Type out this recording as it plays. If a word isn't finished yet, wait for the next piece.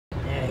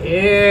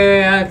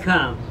Here I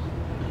come.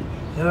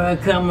 Here I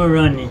come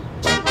a-running.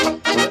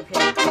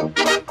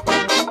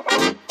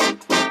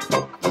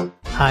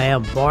 I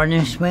am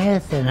Barney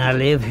Smith, and I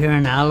live here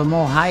in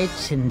Alamo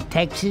Heights in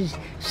Texas,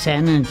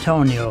 San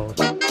Antonio.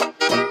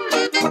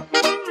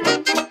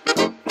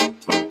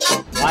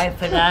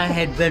 Wife and I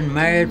had been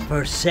married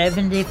for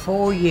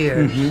 74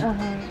 years.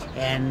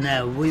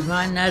 And we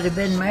might not have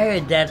been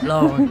married that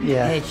long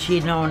had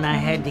she known I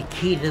had the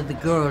key to the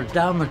girls'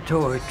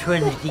 dormitory at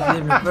Trinity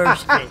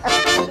University.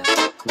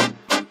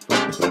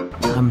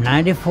 I'm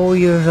 94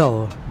 years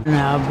old, and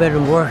I've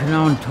been working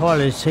on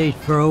toilet seats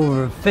for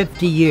over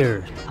 50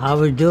 years. I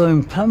was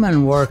doing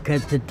plumbing work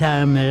at the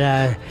time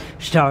that I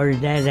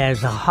started that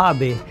as a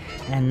hobby,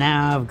 and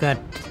now I've got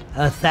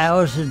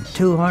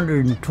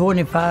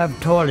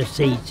 1,225 toilet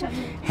seats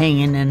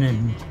hanging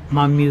in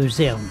my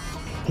museum.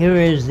 Here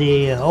is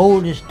the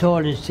oldest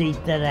toilet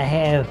seat that I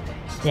have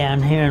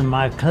down here in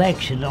my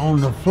collection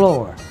on the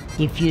floor.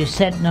 If you're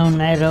sitting on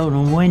that on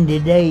a windy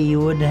day, you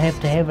wouldn't have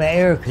to have an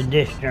air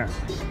conditioner.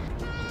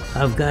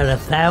 I've got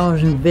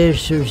 1,000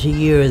 visitors a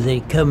year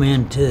that come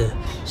in to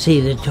see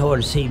the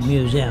toilet seat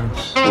museum.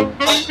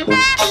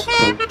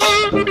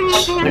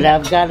 But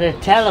I've got a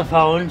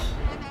telephone,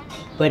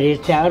 but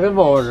it's out of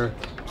order.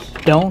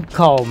 Don't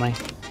call me.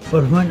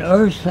 But when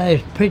Earth's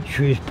last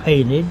picture is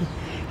painted,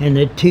 and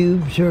the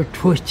tubes are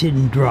twisted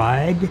and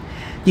dried,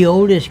 the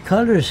oldest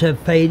colors have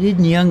faded,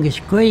 and the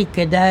youngest Greek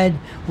had died.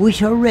 We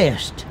shall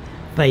rest,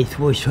 faith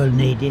we shall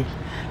need it.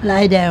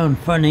 Lie down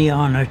for the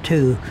honor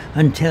too,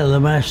 until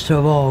the master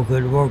of all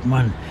good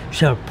workmen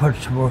shall put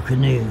to work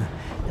anew.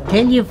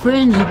 Tell your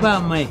friends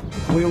about me.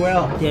 We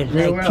will. There's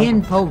like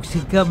 10 folks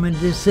that come in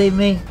to see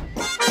me.